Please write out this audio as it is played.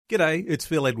G'day, it's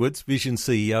Phil Edwards, Vision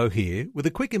CEO here, with a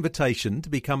quick invitation to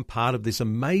become part of this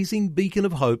amazing beacon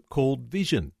of hope called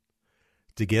Vision.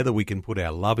 Together we can put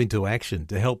our love into action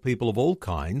to help people of all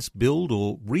kinds build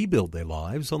or rebuild their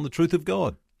lives on the truth of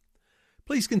God.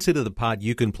 Please consider the part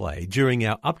you can play during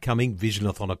our upcoming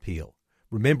Visionathon appeal,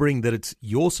 remembering that it's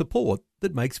your support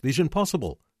that makes Vision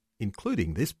possible,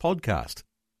 including this podcast.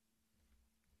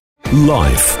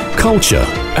 Life, culture,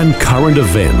 and current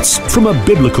events from a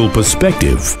biblical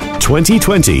perspective.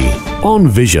 2020 on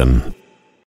Vision.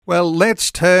 Well,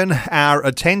 let's turn our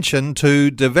attention to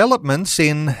developments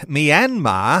in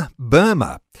Myanmar,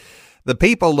 Burma. The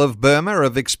people of Burma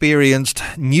have experienced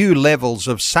new levels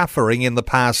of suffering in the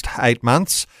past 8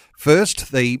 months.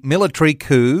 First, the military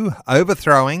coup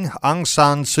overthrowing Aung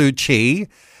San Suu Kyi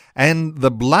and the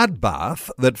bloodbath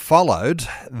that followed,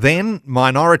 then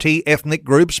minority ethnic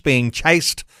groups being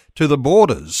chased to the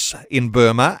borders in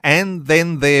Burma, and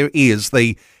then there is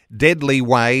the deadly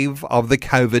wave of the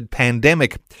COVID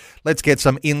pandemic. Let's get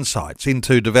some insights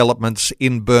into developments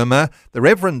in Burma. The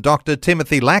Reverend Dr.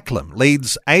 Timothy Laklam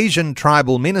leads Asian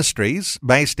Tribal Ministries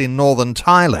based in northern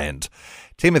Thailand.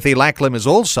 Timothy Laklam is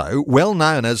also well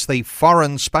known as the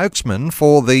foreign spokesman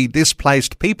for the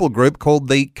displaced people group called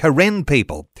the Karen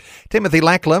people. Timothy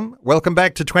Laklam, welcome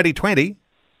back to 2020.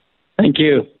 Thank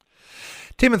you.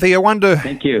 Timothy, I wonder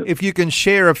Thank you. if you can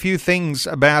share a few things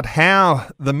about how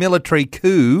the military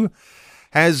coup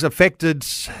has affected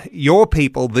your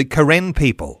people, the Karen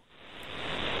people.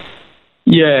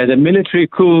 Yeah, the military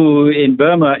coup in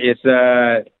Burma is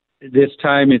this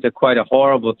time is quite a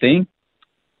horrible thing,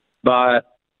 but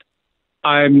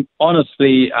I'm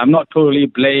not totally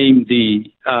blame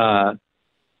the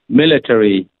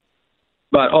military,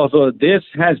 but also this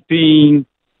has been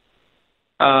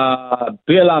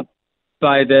built up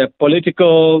by the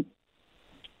political,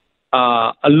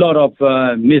 a lot of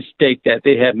mistake that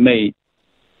they have made,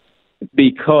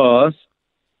 because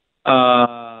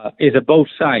it's a both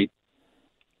sides.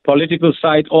 Political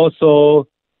side also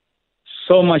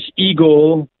so much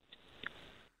ego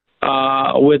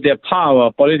with their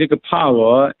power, political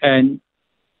power, and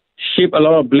shift a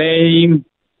lot of blame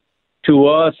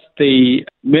towards the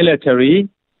military,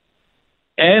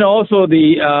 and also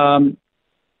the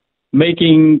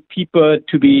making people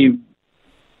to be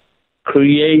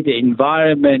create an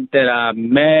environment that are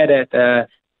mad at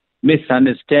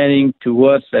misunderstanding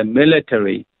towards the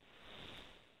military.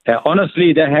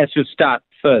 Honestly, that has to start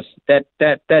first. That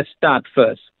start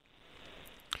first.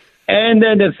 And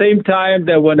then at the same time,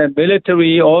 that when the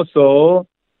military also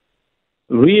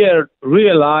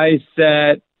realize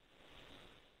that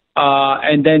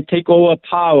and then take over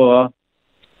power,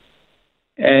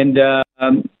 and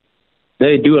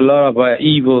they do a lot of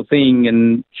evil thing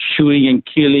and shooting and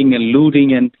killing and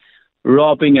looting and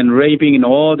robbing and raping and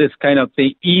all this kind of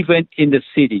thing, even in the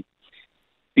city.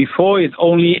 Before it's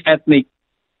only ethnic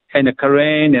and the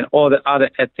Karen and all the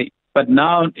other ethnic, but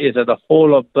now it's the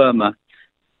whole of Burma.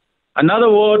 In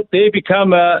other words, they become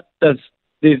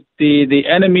the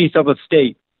enemies of the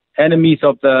state, enemies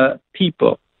of the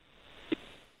people.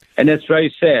 And that's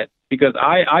very sad, because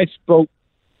I spoke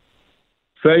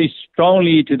very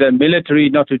strongly to the military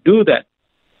not to do that.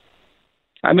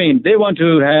 I mean, they want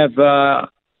to have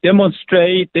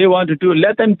demonstrate, they want to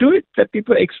let them do it, let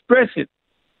people express it.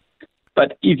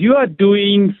 But if you are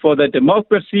doing for the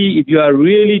democracy, if you are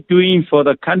really doing for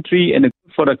the country and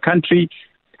for the country,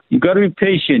 you got to be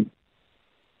patient.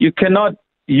 You cannot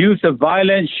use the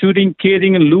violence, shooting,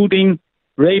 killing, and looting,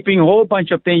 raping, a whole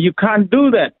bunch of things. You can't do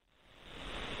that.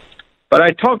 But I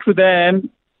talked to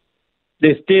them,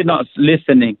 they're still not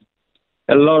listening.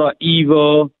 A lot of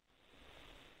evil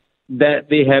that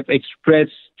they have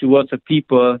expressed towards the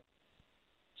people.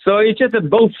 So it's just a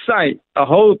both sides. The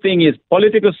whole thing is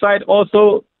political side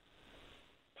also,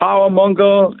 power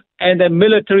monger, and the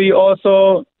military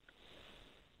also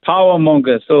power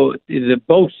monger. So it's a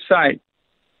both sides.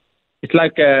 It's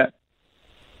like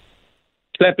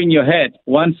slapping your head.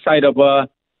 One side of a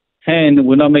hand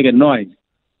will not make a noise.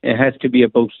 It has to be a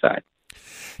both sides.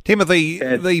 Timothy,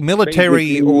 the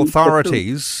military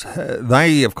authorities,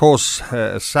 they of course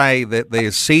say that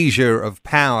their seizure of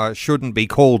power shouldn't be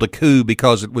called a coup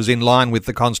because it was in line with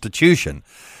the Constitution.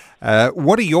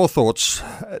 What are your thoughts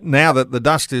now that the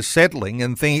dust is settling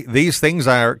and these things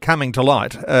are coming to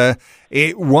light?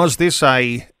 Was this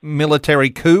a military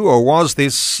coup, or was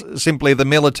this simply the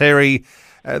military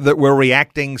that were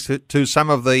reacting to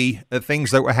some of the things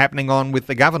that were happening on with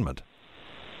the government?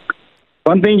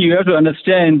 One thing you have to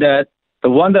understand, that the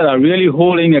one that are really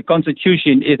holding a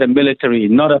constitution is the military,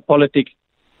 not a politic,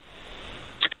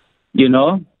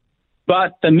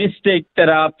 But the mistake that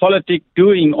our politics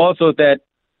doing also, that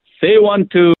They want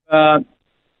to,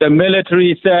 the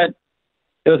military said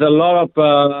there's a lot of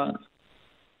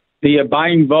the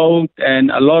buying vote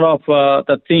and a lot of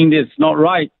the thing is not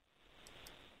right.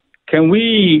 Can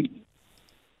we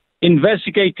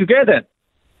investigate together?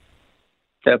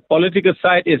 The political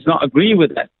side is not agreeing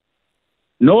with that.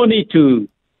 No need to.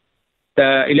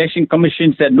 The election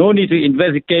commission said no need to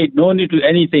investigate, no need to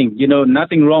anything,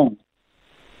 nothing wrong.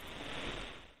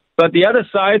 But the other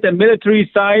side, the military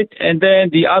side, and then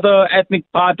the other ethnic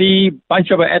party, bunch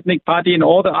of ethnic party and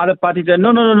all the other parties said,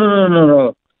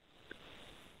 no.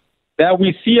 That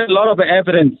we see a lot of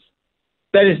evidence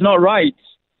that is not right.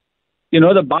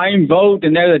 The buying vote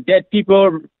and then the dead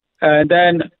people and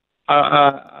then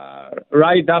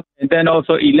rise up and then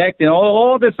also elect and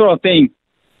all this sort of thing.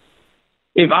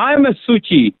 If I'm a Suu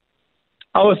Kyi,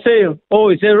 I will say,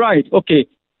 is that right? Okay,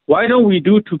 why don't we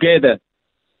do together?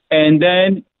 And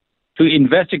then to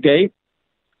investigate,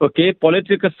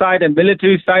 political side and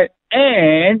military side,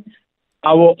 and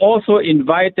I will also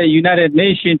invite the United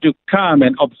Nations to come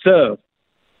and observe,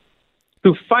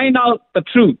 to find out the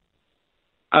truth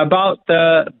about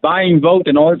the buying vote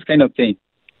and all this kind of thing.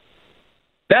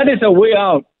 That is a way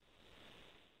out.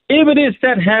 If it is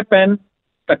that happen,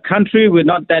 the country will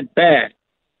not that bad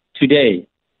today.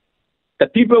 The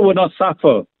people will not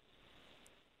suffer.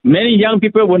 Many young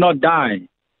people will not die.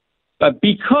 But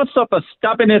because of the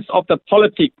stubbornness of the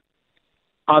politics,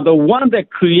 are the ones that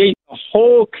create a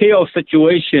whole chaos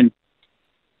situation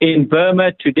in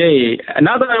Burma today.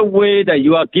 Another way that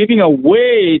you are giving a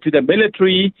way to the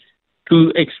military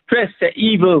to express the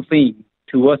evil thing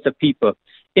towards the people.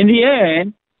 In the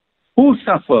end, who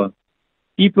suffer?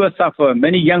 People suffer.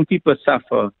 Many young people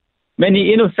suffer.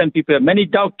 Many innocent people, many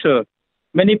doctors,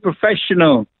 many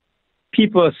professional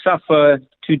people suffer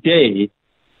today.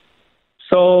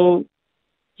 So,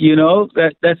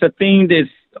 that's a thing that's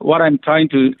what I'm trying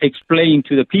to explain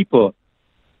to the people.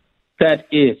 That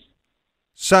is.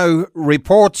 So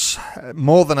reports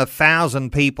more than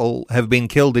 1,000 people have been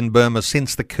killed in Burma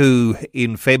since the coup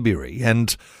in February.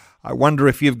 And I wonder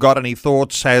if you've got any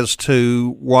thoughts as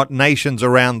to what nations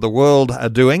around the world are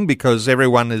doing, because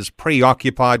everyone is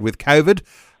preoccupied with COVID.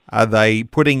 Are they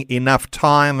putting enough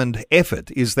time and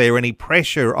effort? Is there any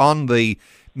pressure on the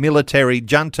military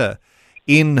junta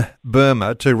in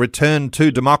Burma to return to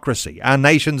democracy? Are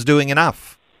nations doing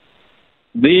enough?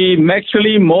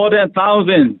 Actually more than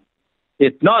 1,000.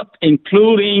 It's not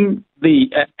including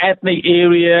the ethnic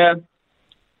area,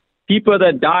 people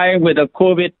that die with the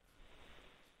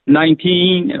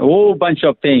COVID-19, a whole bunch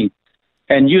of things.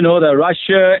 And that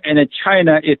Russia and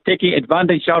China is taking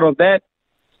advantage out of that.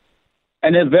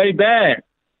 And it's very bad.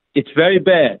 It's very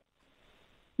bad.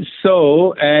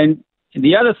 So, and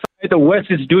the other side, the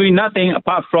West is doing nothing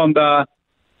apart from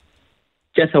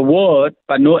just a word,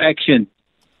 but no action.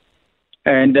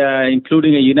 And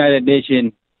including the United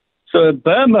Nations. So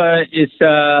Burma is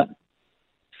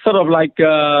sort of like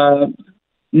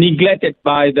neglected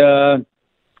by the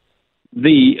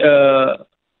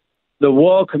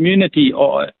world community.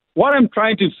 Or what I'm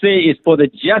trying to say is for the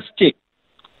justice,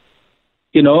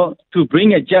 to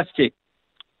bring a justice.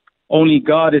 Only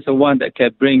God is the one that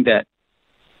can bring that.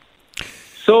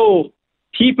 So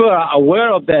people are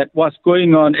aware of that, what's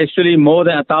going on. Actually, more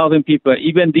than 1,000 people,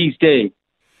 even these days.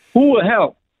 Who will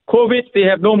help? COVID, they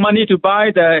have no money to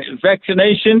buy the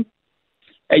vaccination.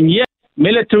 And yet,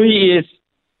 military is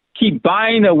keep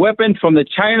buying a weapon from the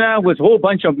China with a whole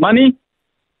bunch of money.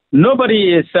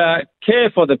 Nobody is care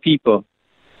for the people.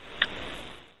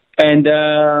 And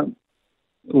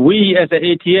we as the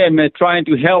ATM are trying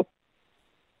to help.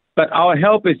 But our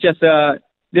help is just a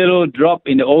little drop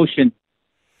in the ocean.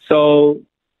 So,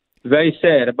 very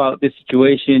sad about this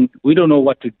situation. We don't know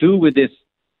what to do with this.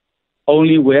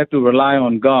 Only we have to rely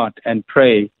on God and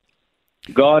pray.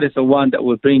 God is the one that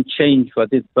will bring change for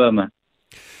this Burma.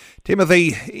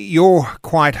 Timothy, you're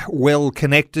quite well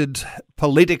connected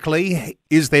politically.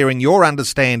 Is there, in your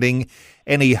understanding,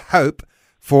 any hope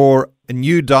for a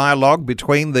new dialogue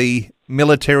between the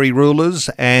military rulers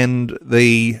and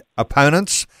the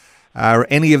opponents? Are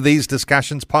any of these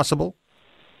discussions possible?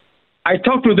 I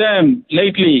talked to them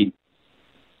lately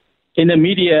in the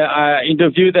media. I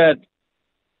interviewed that.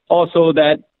 Also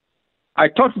that I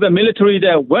talked to the military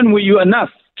that when will you enough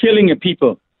killing the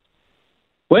people?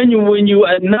 When you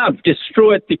enough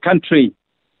destroy the country,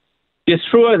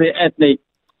 destroy the ethnic,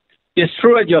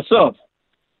 destroy yourself?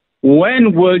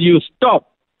 When will you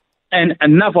stop and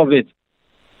enough of it?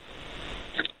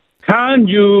 Can't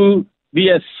you be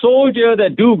a soldier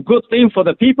that do good things for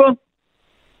the people?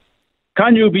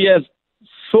 Can't you be a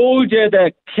soldier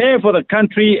that care for the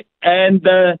country and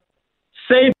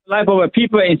save the life of a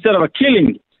people instead of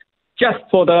killing? just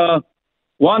for the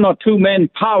one or two men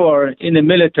power in the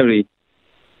military.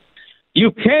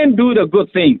 You can do the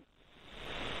good thing.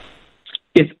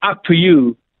 It's up to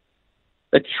you,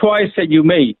 the choice that you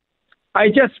made. I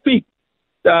just speak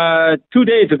 2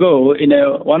 days ago in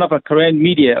one of our Korean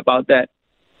media about that.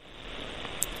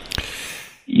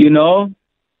 You know,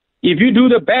 if you do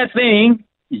the bad thing,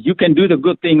 you can do the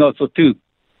good thing also too.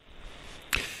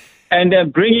 And then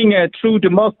bringing a true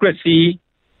democracy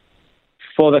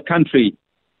for the country,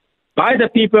 by the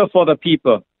people, for the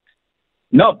people,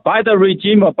 not by the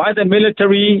regime or by the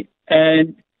military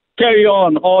and carry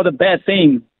on all the bad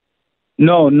things.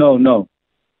 No.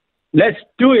 Let's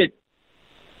do it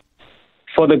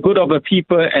for the good of the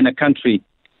people and the country.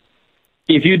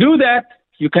 If you do that,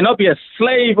 you cannot be a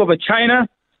slave of China.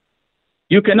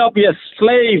 You cannot be a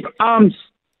slave, arms,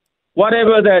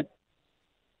 whatever that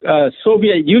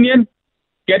Soviet Union,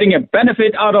 getting a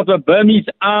benefit out of the Burmese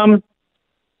arm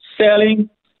selling,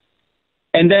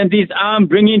 and then these arms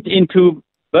bringing it into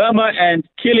Burma and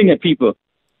killing the people.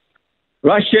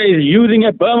 Russia is using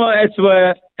Burma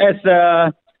as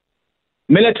a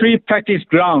military practice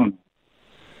ground.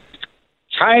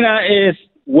 China is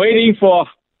waiting for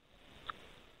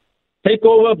take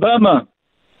over Burma.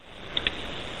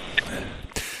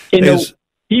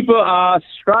 People are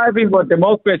striving for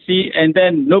democracy, and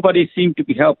then nobody seems to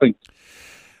be helping.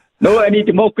 Any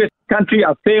democratic country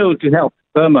have failed to help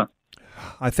Burma.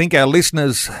 I think our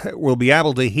listeners will be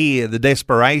able to hear the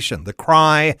desperation, the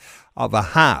cry of a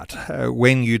heart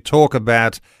when you talk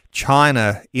about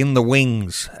China in the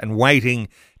wings and waiting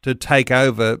to take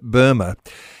over Burma.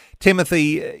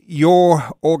 Timothy,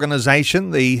 your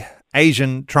organisation, the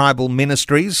Asian Tribal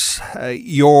Ministries,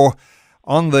 you're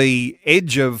on the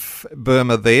edge of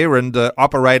Burma there and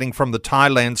operating from the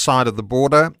Thailand side of the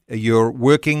border. You're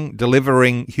working,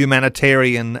 delivering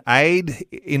humanitarian aid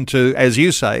into, as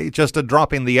you say, just a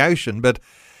drop in the ocean. But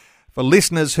for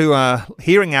listeners who are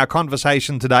hearing our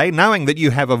conversation today, knowing that you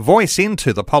have a voice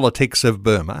into the politics of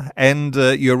Burma and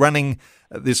you're running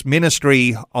this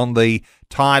ministry on the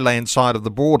Thailand side of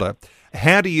the border,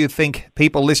 how do you think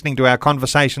people listening to our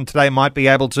conversation today might be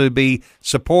able to be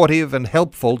supportive and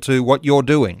helpful to what you're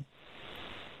doing?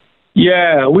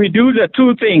 Yeah, we do the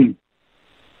two things.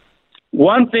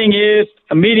 One thing is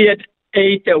immediate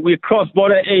aid, that we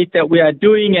cross-border aid that we are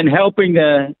doing and helping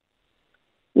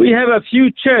we have a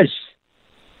few churches,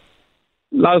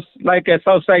 like a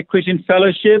Southside Christian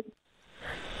Fellowship,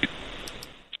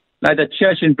 like the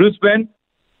church in Brisbane,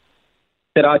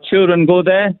 that our children go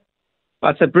there.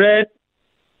 Pastor Brett,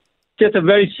 just a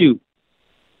very few.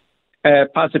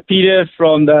 Pastor Peter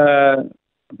from the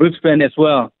Brisbane as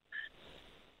well.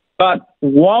 But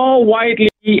more widely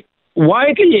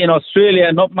in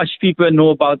Australia, not much people know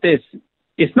about this.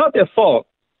 It's not their fault,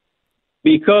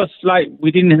 because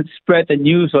we didn't spread the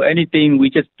news or anything. We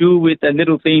just do with the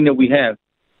little thing that we have.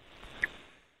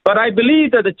 But I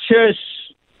believe that the church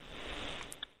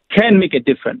can make a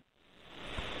difference.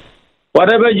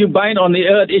 Whatever you bind on the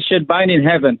earth, it should bind in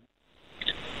heaven.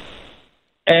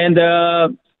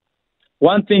 And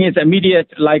one thing is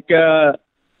immediate, like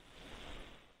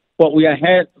what we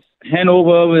hand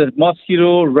over with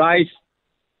mosquito, rice,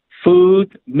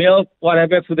 food, milk,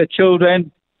 whatever for the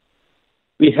children.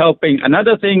 We're helping.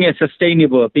 Another thing is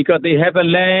sustainable, because they have a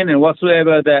land and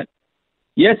whatsoever that.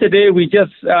 Yesterday we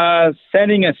just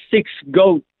sending a 6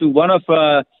 goat to one of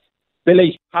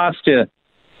village pastor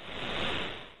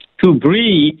to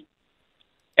breed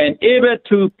and able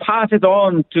to pass it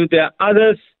on to the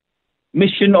others,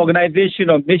 mission organization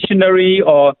or missionary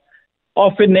or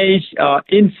orphanage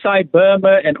inside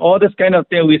Burma and all this kind of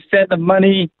thing. We send the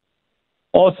money.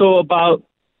 Also about,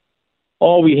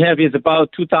 all we have is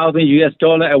about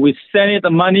 $2,000 and we send it the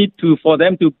money for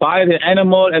them to buy the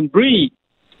animal and breed.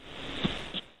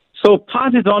 So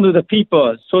pass it on to the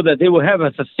people so that they will have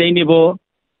a sustainable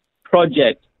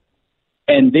project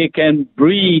and they can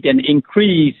breed and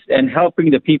increase and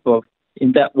helping the people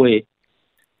in that way.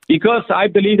 Because I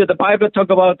believe that the Bible talk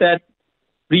about that,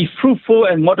 be fruitful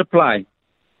and multiply.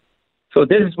 So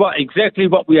this is exactly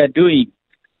what we are doing.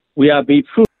 We are be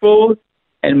fruitful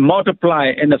and multiply,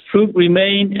 and the fruit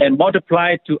remain and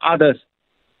multiply to others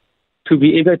to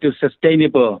be able to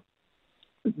sustainable.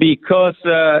 Because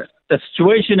the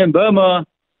situation in Burma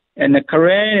and the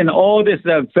Korean and all this is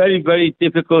a very, very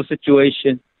difficult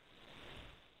situation.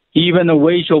 Even the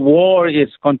wage of war is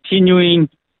continuing,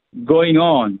 going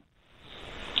on.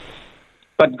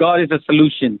 But God is a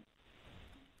solution.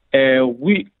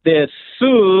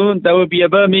 Soon there will be a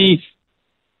Burmese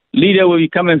leader will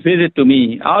come and visit to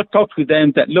me. I'll talk to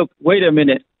them that, look, wait a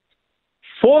minute.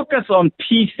 Focus on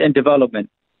peace and development.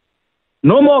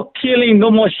 No more killing, no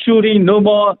more shooting, no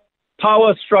more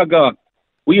power struggle.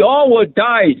 We all will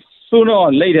die sooner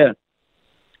or later.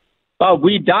 But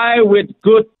we die with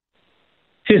good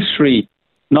history,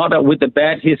 not with the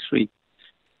bad history.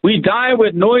 We die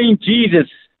with knowing Jesus,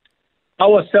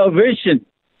 our salvation.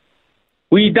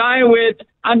 We die with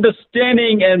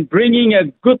understanding and bringing a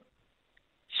good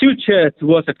future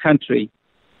towards the country.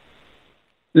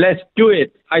 Let's do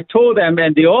it. I told them,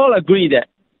 and they all agree that.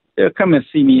 They'll come and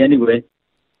see me anyway.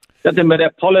 Doesn't matter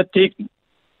politics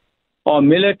or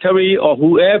military or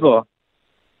whoever.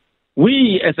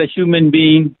 We, as a human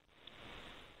being,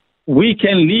 we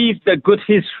can leave the good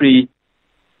history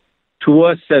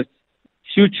towards the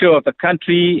future of the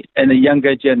country and the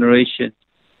younger generation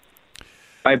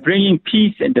by bringing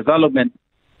peace and development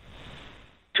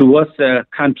towards the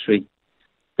country.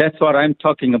 That's what I'm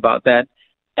talking about. That,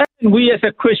 and we as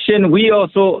a Christian, we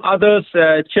also others,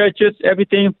 churches,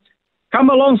 everything, come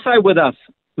alongside with us.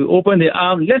 We open the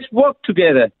arms. Let's work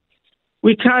together.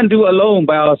 We can't do alone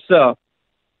by ourselves.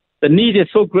 The need is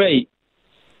so great.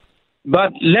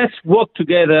 But let's work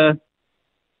together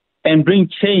and bring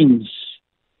change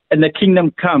and the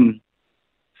kingdom come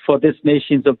for this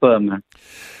nation of Burma.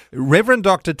 Reverend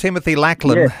Dr. Timothy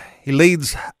Lacklam, Yes. He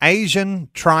leads Asian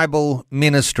Tribal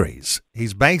Ministries.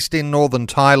 He's based in northern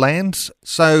Thailand,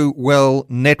 so well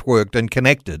networked and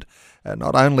connected,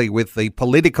 not only with the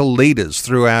political leaders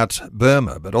throughout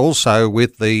Burma, but also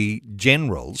with the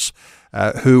generals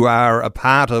who are a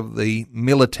part of the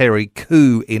military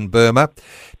coup in Burma.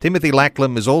 Timothy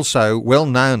Lacklam is also well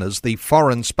known as the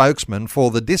foreign spokesman for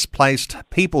the displaced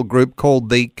people group called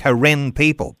the Karen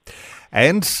people.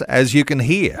 And as you can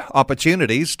hear,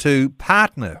 opportunities to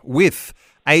partner with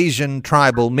Asian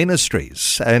Tribal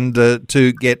Ministries and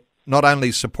to get not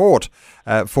only support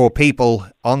for people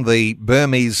on the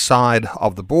Burmese side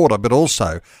of the border, but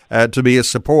also to be a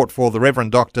support for the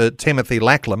Reverend Dr. Timothy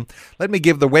Lacklam. Let me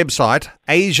give the website,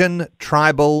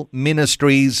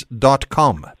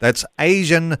 asiantribalministries.com. That's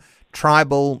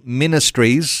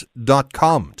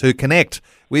asiantribalministries.com to connect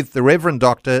with the Reverend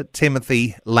Dr.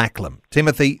 Timothy Lacklam.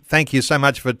 Timothy, thank you so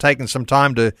much for taking some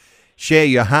time to share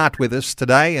your heart with us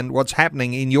today and what's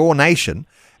happening in your nation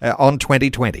on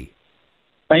 2020.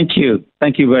 Thank you.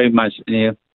 Thank you very much,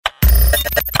 Neil.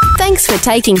 Thanks for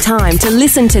taking time to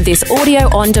listen to this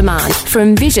audio on demand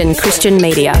from Vision Christian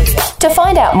Media. To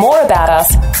find out more about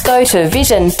us, go to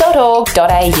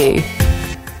vision.org.au.